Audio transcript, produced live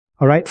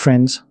Alright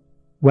friends,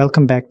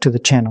 welcome back to the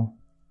channel.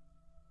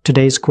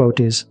 Today's quote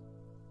is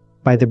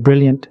by the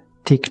brilliant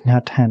Thich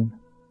Nhat Hanh.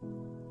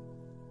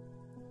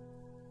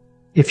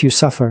 If you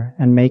suffer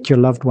and make your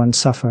loved ones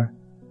suffer,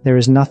 there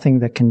is nothing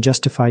that can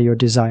justify your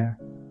desire.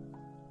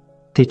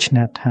 Thich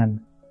Nhat Hanh.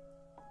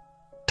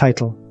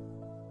 Title: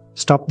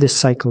 Stop this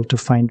cycle to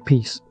find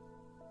peace.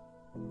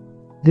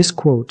 This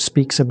quote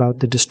speaks about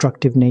the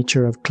destructive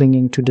nature of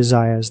clinging to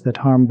desires that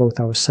harm both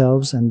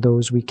ourselves and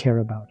those we care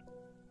about.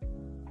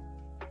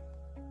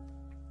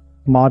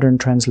 Modern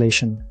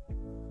translation: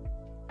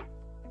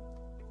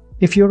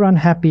 If you're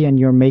unhappy and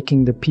you're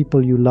making the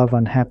people you love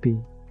unhappy,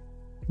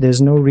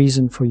 there's no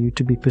reason for you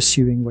to be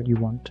pursuing what you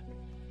want.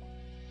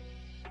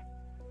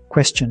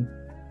 Question: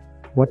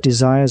 What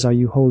desires are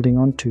you holding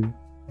on to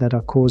that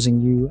are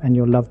causing you and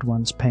your loved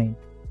ones pain?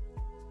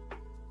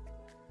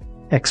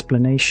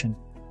 Explanation: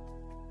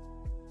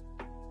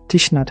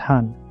 Thich Nhat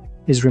Hanh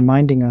is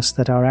reminding us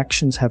that our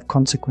actions have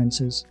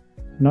consequences,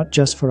 not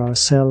just for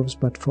ourselves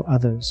but for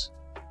others.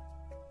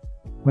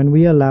 When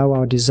we allow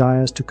our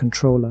desires to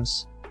control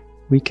us,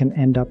 we can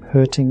end up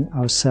hurting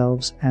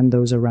ourselves and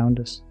those around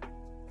us.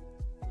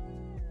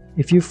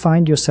 If you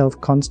find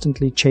yourself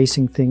constantly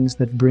chasing things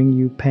that bring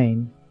you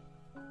pain,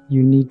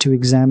 you need to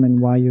examine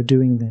why you're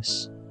doing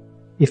this.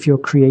 If you're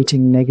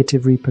creating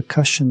negative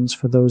repercussions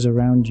for those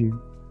around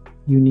you,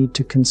 you need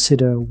to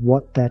consider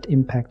what that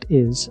impact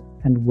is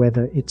and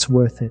whether it's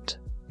worth it.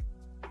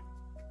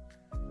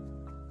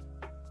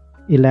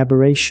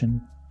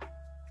 Elaboration: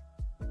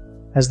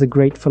 As the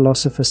great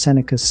philosopher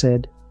Seneca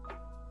said,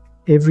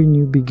 every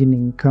new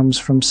beginning comes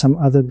from some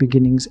other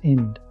beginning's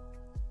end.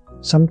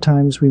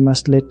 Sometimes we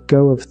must let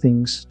go of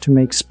things to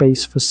make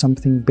space for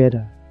something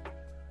better.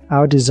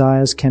 Our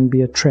desires can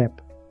be a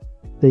trap.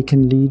 They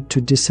can lead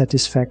to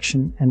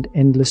dissatisfaction and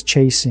endless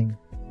chasing,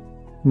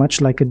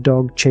 much like a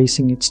dog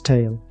chasing its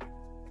tail.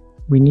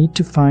 We need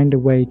to find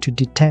a way to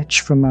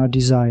detach from our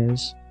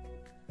desires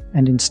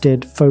and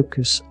instead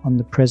focus on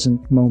the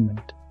present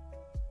moment.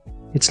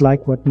 It's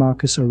like what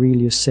Marcus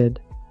Aurelius said: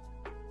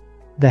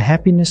 the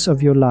happiness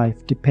of your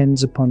life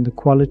depends upon the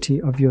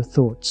quality of your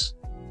thoughts.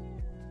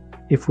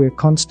 If we're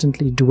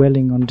constantly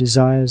dwelling on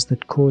desires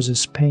that cause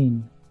us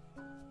pain,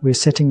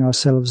 we're setting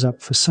ourselves up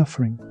for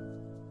suffering.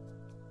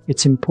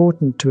 It's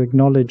important to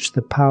acknowledge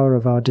the power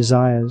of our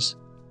desires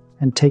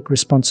and take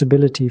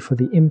responsibility for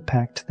the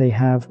impact they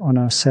have on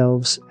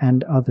ourselves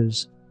and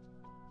others.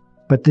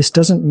 But this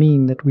doesn't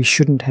mean that we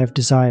shouldn't have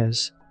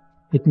desires.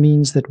 It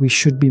means that we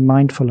should be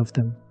mindful of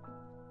them.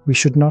 We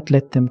should not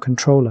let them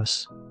control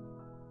us.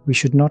 We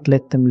should not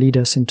let them lead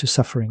us into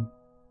suffering.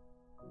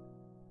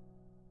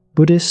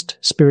 Buddhist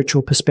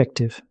spiritual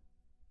perspective.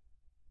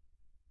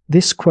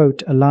 This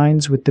quote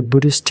aligns with the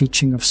Buddhist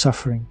teaching of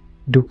suffering,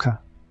 dukkha.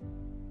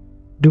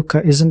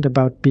 Dukkha isn't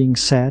about being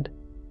sad,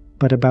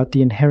 but about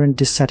the inherent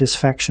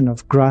dissatisfaction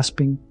of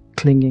grasping,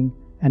 clinging,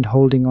 and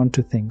holding on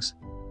to things,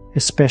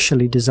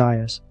 especially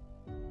desires.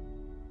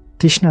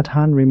 Thich Nhat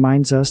Hanh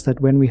reminds us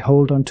that when we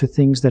hold on to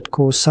things that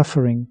cause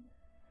suffering,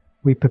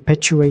 we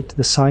perpetuate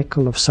the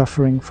cycle of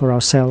suffering for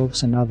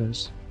ourselves and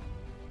others.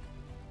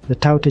 The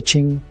Tao Te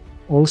Ching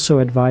also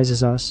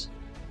advises us,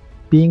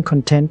 being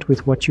content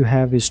with what you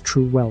have is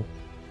true wealth.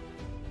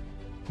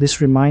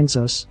 This reminds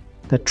us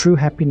that true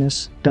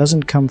happiness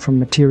doesn't come from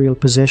material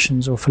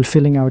possessions or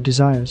fulfilling our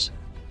desires,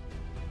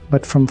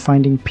 but from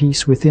finding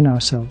peace within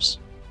ourselves.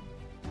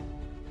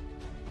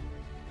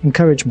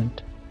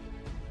 Encouragement.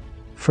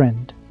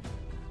 Friend,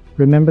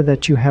 remember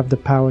that you have the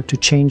power to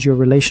change your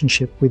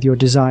relationship with your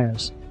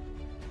desires.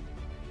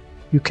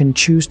 You can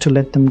choose to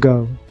let them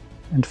go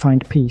and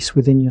find peace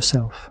within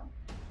yourself.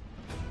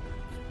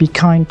 Be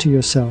kind to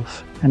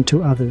yourself and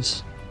to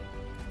others.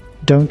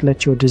 Don't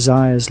let your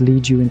desires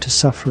lead you into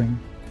suffering.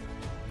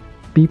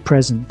 Be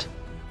present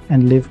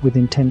and live with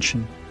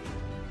intention.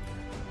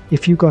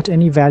 If you got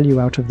any value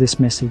out of this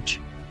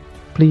message,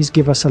 please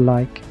give us a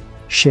like,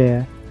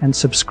 share, and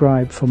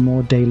subscribe for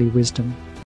more daily wisdom.